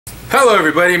Hello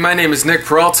everybody, my name is Nick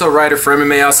Peralta, writer for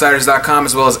MMAOutsiders.com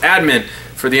as well as admin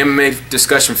for the MMA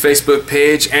Discussion Facebook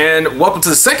page, and welcome to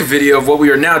the second video of what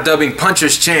we are now dubbing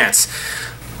Puncher's Chance.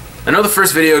 I know the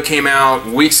first video came out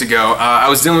weeks ago. I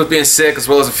was dealing with being sick as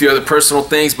well as a few other personal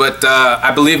things, but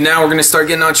I believe now we're going to start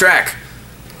getting on track.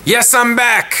 Yes, I'm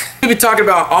back! We'll be talking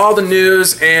about all the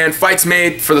news and fights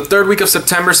made for the third week of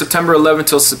September, September 11th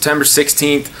till September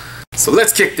 16th. So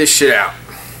let's kick this shit out.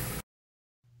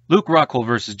 Luke Rockhold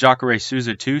vs. Jacare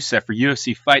Souza 2 set for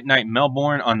UFC Fight Night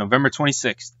Melbourne on November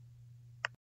 26th.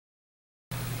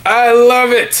 I love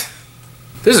it!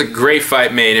 This is a great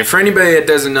fight made, and for anybody that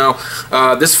doesn't know,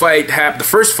 this fight the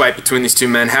first fight between these two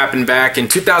men happened back in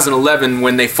 2011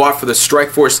 when they fought for the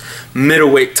Strikeforce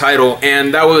middleweight title,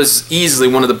 and that was easily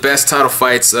one of the best title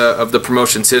fights of the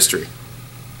promotion's history.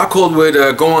 Rockhold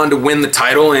would go on to win the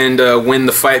title and win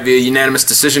the fight via unanimous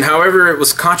decision. However, it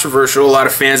was controversial. A lot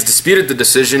of fans disputed the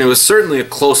decision. It was certainly a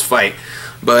close fight,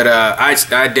 but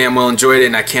I damn well enjoyed it,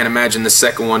 and I can't imagine the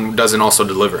second one doesn't also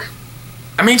deliver.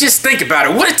 I mean, just think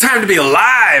about it. What a time to be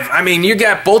alive. I mean, you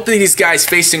got both of these guys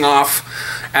facing off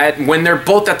when they're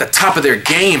both at the top of their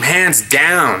game, hands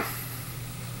down.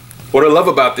 What I love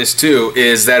about this, too,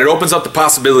 is that it opens up the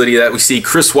possibility that we see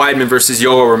Chris Weidman versus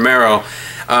Yoel Romero,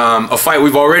 a fight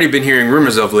we've already been hearing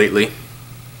rumors of lately.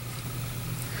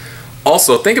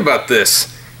 Also, think about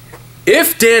this.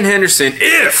 If Dan Henderson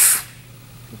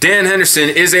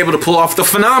is able to pull off the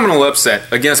phenomenal upset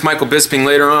against Michael Bisping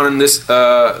later on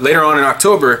in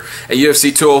October at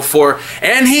UFC 204,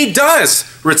 and he does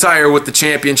retire with the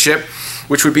championship,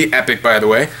 which would be epic, by the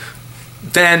way,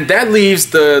 then that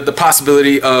leaves the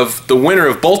possibility of the winner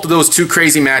of both of those two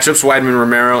crazy matchups, Weidman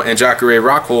Romero and Jacare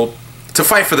Rockhold, to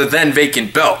fight for the then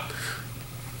vacant belt.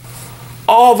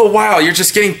 All the while, you're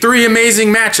just getting three amazing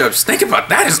matchups. Think about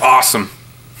that. Is awesome.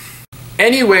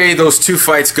 Anyway, those two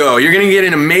fights go, you're going to get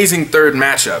an amazing third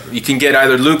matchup. You can get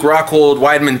either Luke Rockhold,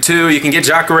 Weidman 2, you can get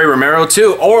Jacare Romero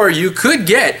 2, or you could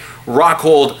get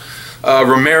Rockhold,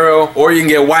 Romero, or you can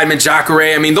get Weidman,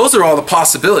 Jacare. I mean, those are all the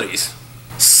possibilities.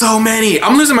 So many.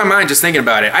 I'm losing my mind just thinking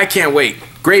about it. I can't wait.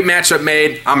 Great matchup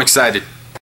made. I'm excited.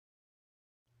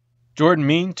 Jordan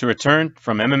Mein to return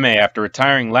from MMA after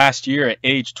retiring last year at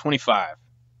age 25.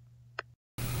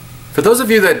 For those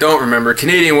of you that don't remember,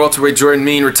 Canadian welterweight Jordan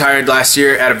Mein retired last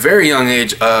year at a very young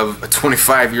age of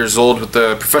 25 years old with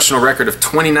a professional record of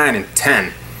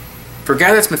 29-10. For a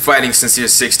guy that's been fighting since he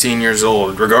was 16 years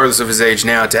old, regardless of his age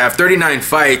now, to have 39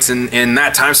 fights in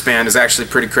that time span is actually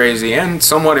pretty crazy and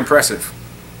somewhat impressive.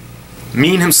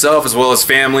 Mein himself, as well as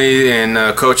family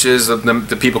and coaches of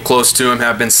the people close to him,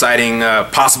 have been citing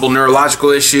possible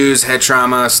neurological issues, head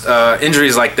trauma,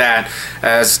 injuries like that,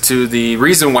 as to the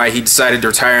reason why he decided to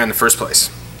retire in the first place.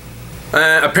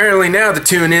 Apparently now the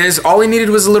tune is, all he needed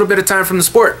was a little bit of time from the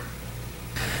sport.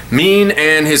 Mein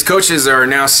and his coaches are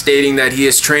now stating that he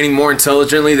is training more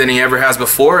intelligently than he ever has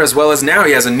before, as well as now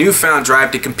he has a newfound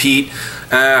drive to compete.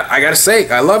 I gotta say,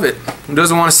 I love it. Who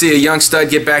doesn't want to see a young stud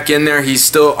get back in there? He's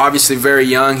still obviously very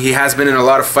young. He has been in a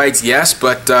lot of fights, yes,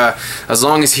 but as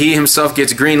long as he himself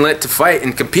gets greenlit to fight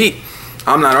and compete,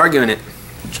 I'm not arguing it.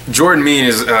 Jordan Mein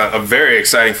is a very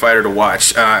exciting fighter to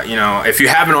watch. You know, if you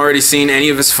haven't already seen any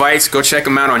of his fights, go check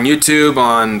him out on YouTube,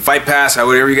 on Fight Pass,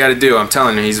 whatever you gotta do. I'm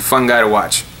telling you, he's a fun guy to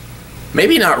watch.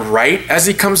 Maybe not right as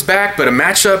he comes back, but a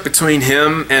matchup between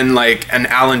him and like an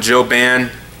Alan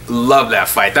Jouban, love that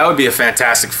fight. That would be a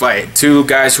fantastic fight. Two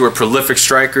guys who are prolific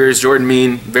strikers. Jordan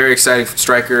Mein, very exciting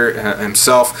striker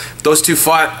himself. If those two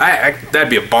fought, that'd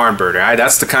be a barn burner.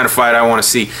 That's the kind of fight I want to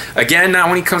see. Again, now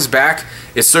when he comes back,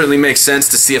 it certainly makes sense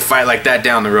to see a fight like that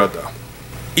down the road, though.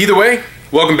 Either way,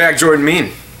 welcome back, Jordan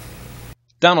Mein.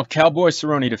 Donald Cowboy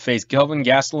Cerrone to face Kelvin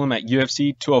Gastelum at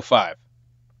UFC 205.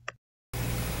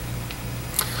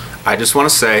 I just want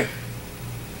to say,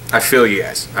 I feel you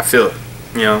guys. I feel it.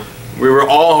 You know, we were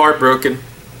all heartbroken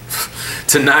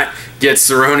to not get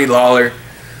Cerrone Lawler.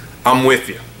 I'm with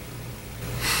you.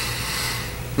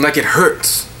 Like, it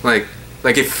hurts. Like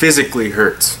it physically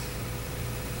hurts.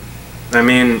 I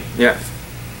mean, yeah.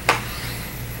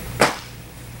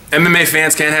 MMA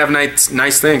fans can't have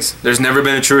nice things. There's never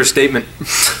been a truer statement.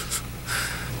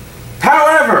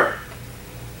 However,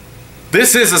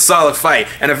 this is a solid fight,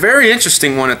 and a very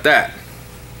interesting one at that.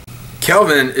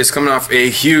 Kelvin is coming off a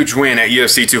huge win at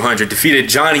UFC 200, defeated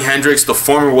Johnny Hendricks, the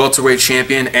former welterweight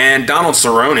champion, and Donald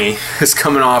Cerrone is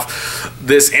coming off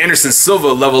this Anderson Silva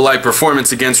level-like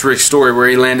performance against Rick Story, where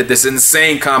he landed this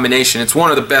insane combination. It's one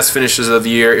of the best finishes of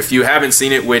the year. If you haven't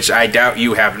seen it, which I doubt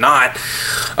you have not,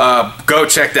 go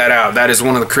check that out. That is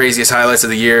one of the craziest highlights of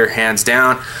the year, hands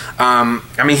down.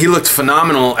 I mean, he looked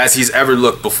phenomenal as he's ever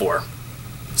looked before.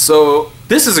 So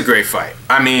This is a great fight.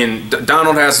 I mean,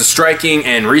 Donald has the striking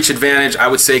and reach advantage. I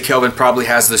would say Kelvin probably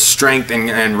has the strength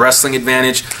and wrestling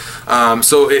advantage.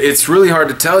 So it's really hard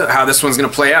to tell how this one's going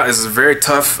to play out. This is very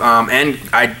tough, and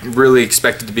I really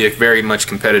expect it to be a very much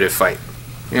competitive fight.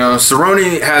 You know,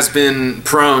 Cerrone has been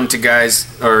prone to guys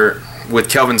with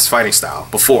Kelvin's fighting style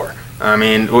before. I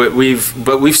mean,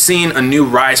 we've seen a new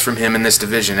rise from him in this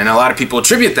division, and a lot of people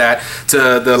attribute that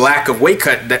to the lack of weight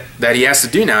cut that he has to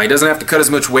do now. He doesn't have to cut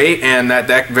as much weight, and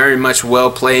that very much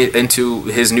well played into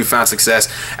his newfound success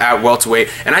at welterweight.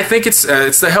 And I think it's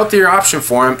the healthier option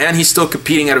for him, and he's still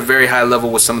competing at a very high level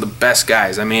with some of the best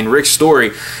guys. I mean, Rick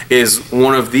Story is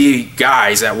one of the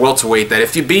guys at welterweight that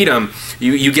if you beat him,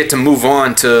 you get to move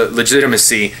on to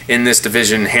legitimacy in this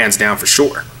division, hands down for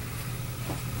sure.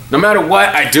 No matter what,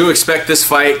 I do expect this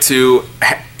fight to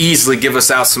easily give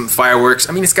us out some fireworks.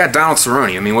 I mean, it's got Donald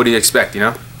Cerrone. I mean, what do you expect, you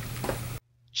know?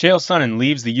 Chael Sonnen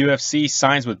leaves the UFC,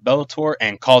 signs with Bellator,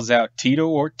 and calls out Tito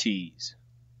Ortiz.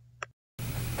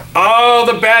 Oh,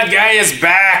 the bad guy is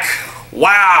back.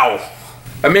 Wow.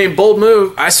 I mean, bold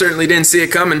move. I certainly didn't see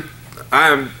it coming.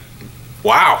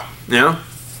 Wow, you know?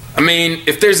 I mean,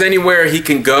 if there's anywhere he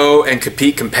can go and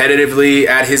compete competitively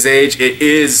at his age, it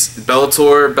is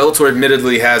Bellator. Bellator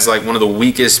admittedly has like one of the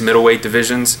weakest middleweight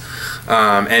divisions,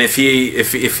 and if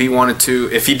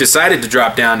he decided to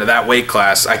drop down to that weight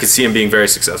class, I could see him being very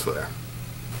successful there.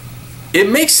 It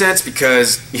makes sense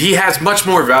because he has much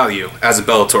more value as a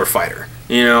Bellator fighter.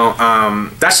 You know,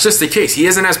 that's just the case. He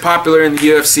isn't as popular in the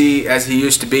UFC as he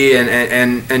used to be,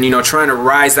 and you know, trying to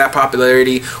rise that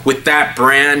popularity with that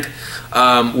brand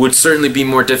would certainly be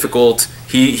more difficult.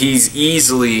 He's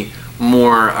easily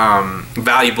more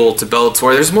valuable to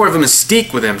Bellator. There's more of a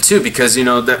mystique with him too, because you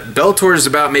know that Bellator is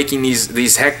about making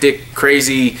these hectic,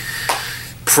 crazy,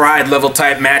 pride level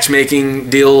type matchmaking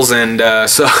deals, and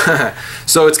so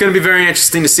it's going to be very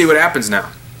interesting to see what happens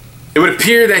now. It would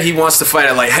appear that he wants to fight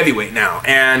at light heavyweight now,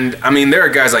 and I mean there are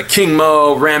guys like King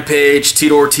Mo, Rampage,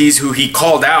 Tito Ortiz, who he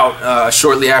called out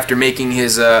shortly after making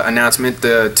his announcement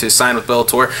to sign with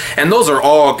Bellator, and those are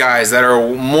all guys that are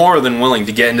more than willing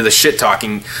to get into the shit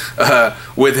talking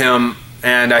with him,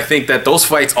 and I think that those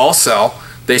fights all sell.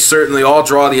 They certainly all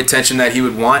draw the attention that he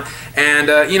would want,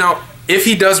 and you know, if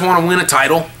he does want to win a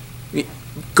title,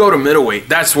 go to middleweight.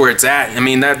 That's where it's at. I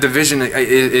mean, that division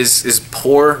is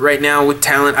poor right now with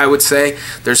talent, I would say.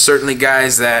 There's certainly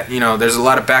guys that, you know, there's a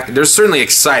lot of there's certainly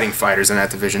exciting fighters in that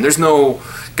division. There's no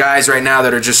guys right now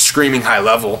that are just screaming high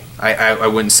level, I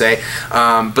wouldn't say.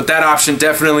 But that option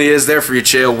definitely is there for you,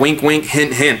 Chael. Wink, wink,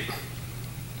 hint, hint.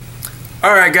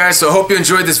 Alright guys, so I hope you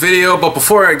enjoyed this video, but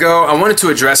before I go, I wanted to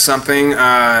address something.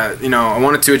 You know, I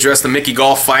wanted to address the Mickey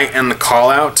Gall fight and the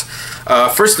call-out.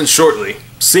 First and shortly,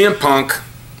 CM Punk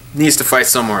needs to fight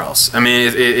somewhere else. I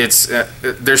mean,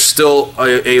 there's still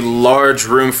a large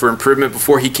room for improvement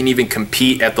before he can even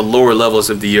compete at the lower levels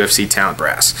of the UFC talent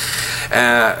brass.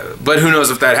 But who knows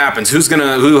if that happens?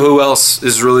 Who else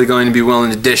is really going to be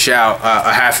willing to dish out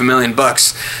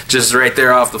 $500,000 just right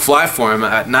there off the fly for him?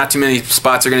 Not too many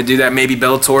spots are going to do that. Maybe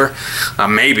Bellator,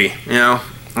 maybe. You know,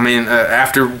 I mean,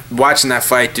 after watching that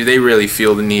fight, do they really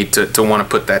feel the need to want to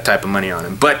put that type of money on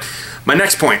him? But my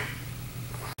next point,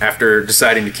 after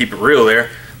deciding to keep it real there,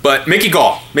 but Mickey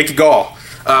Gall.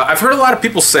 I've heard a lot of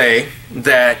people say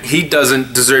that he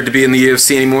doesn't deserve to be in the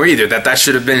UFC anymore either, that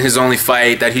should have been his only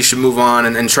fight, that he should move on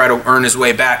and try to earn his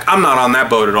way back. I'm not on that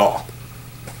boat at all.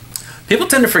 People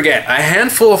tend to forget a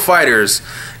handful of fighters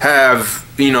have,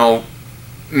 you know,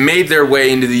 made their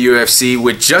way into the UFC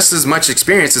with just as much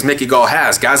experience as Mickey Gall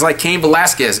has. Guys like Cain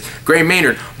Velasquez, Gray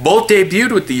Maynard, both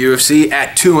debuted with the UFC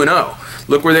at 2-0.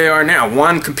 Look where they are now.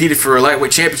 One competed for a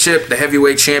lightweight championship, the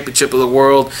heavyweight championship of the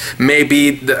world.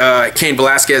 Maybe Cain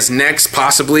Velasquez next,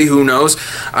 possibly, who knows.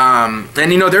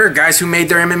 And you know, there are guys who made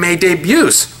their MMA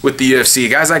debuts with the UFC.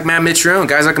 Guys like Matt Mitrione,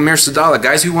 guys like Amir Sadala,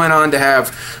 guys who went on to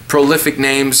have prolific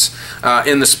names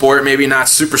in the sport. Maybe not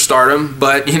superstardom,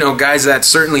 but you know, guys that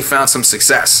certainly found some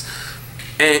success.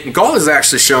 And Gall is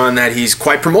actually showing that he's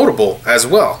quite promotable as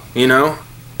well. You know,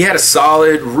 he had a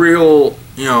solid, real.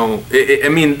 You know, I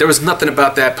mean, there was nothing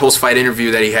about that post-fight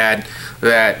interview that he had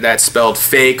that spelled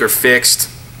fake or fixed.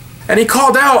 And he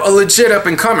called out a legit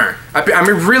up-and-comer. I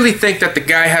really think that the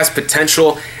guy has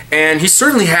potential, and he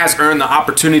certainly has earned the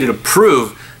opportunity to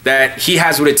prove that he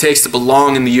has what it takes to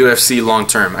belong in the UFC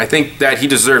long-term. I think that he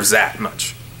deserves that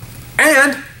much.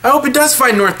 And I hope he does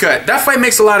fight Northcutt. That fight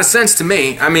makes a lot of sense to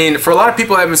me. I mean, for a lot of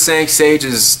people that have been saying Sage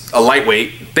is a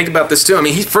lightweight, think about this too. I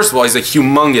mean, first of all, he's a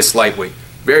humongous lightweight.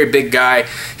 very big guy.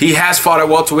 He has fought at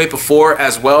welterweight before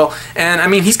as well, and I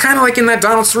mean, he's kind of like in that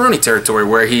Donald Cerrone territory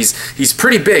where he's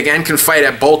pretty big and can fight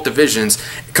at both divisions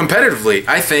competitively.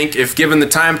 I think if given the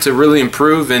time to really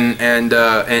improve and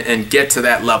get to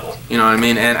that level, you know what I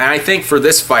mean. And I think for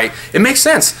this fight, it makes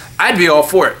sense. I'd be all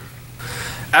for it.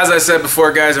 As I said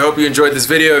before, guys, I hope you enjoyed this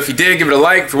video. If you did, give it a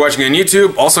like. If you're watching on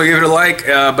YouTube, also give it a like.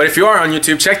 But if you are on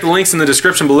YouTube, check the links in the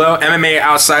description below.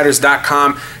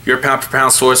 MMAOutsiders.com, your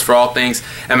pound-for-pound source for all things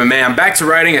MMA. I'm back to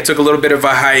writing. I took a little bit of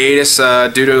a hiatus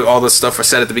due to all the stuff I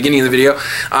said at the beginning of the video.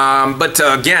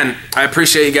 Again, I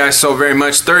appreciate you guys so very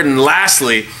much. Third and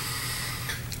lastly,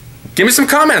 give me some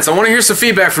comments. I want to hear some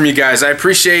feedback from you guys. I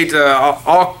appreciate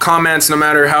all comments, no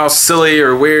matter how silly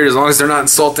or weird, as long as they're not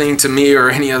insulting to me or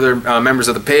any other members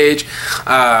of the page.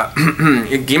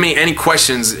 Give me any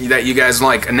questions that you guys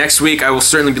like. Next week, I will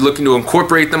certainly be looking to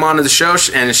incorporate them onto the show,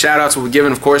 and shout-outs will be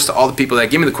given, of course, to all the people that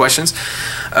give me the questions.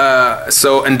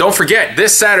 And don't forget,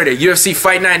 this Saturday, UFC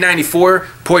Fight Night 94,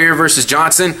 Poirier versus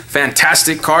Johnson.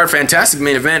 Fantastic card, fantastic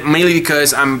main event, mainly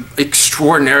because I'm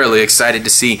extraordinarily excited to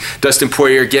see Dustin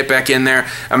Poirier get back in there.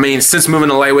 I mean, since moving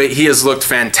to lightweight, he has looked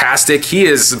fantastic. He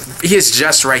is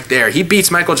just right there. He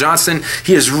beats Michael Johnson.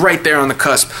 He is right there on the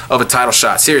cusp of a title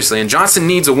shot, seriously. And Johnson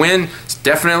needs a win,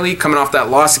 definitely, coming off that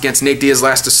loss against Nate Diaz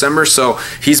last December. So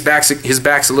his back's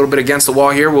a little bit against the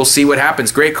wall here. We'll see what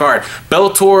happens. Great card.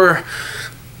 Bellator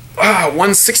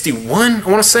 161, I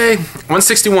want to say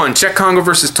 161. Czech Congo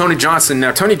versus Tony Johnson.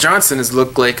 Now, Tony Johnson has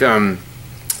looked like a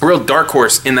real dark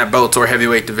horse in that Bellator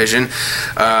heavyweight division.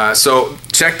 So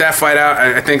check that fight out.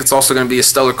 I think it's also going to be a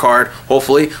stellar card.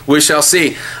 Hopefully, we shall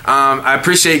see. I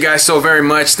appreciate you guys so very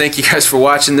much. Thank you guys for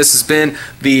watching. This has been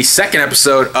the second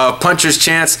episode of Puncher's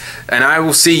Chance, and I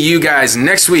will see you guys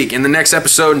next week in the next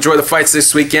episode. Enjoy the fights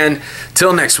this weekend.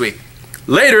 Till next week.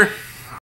 Later.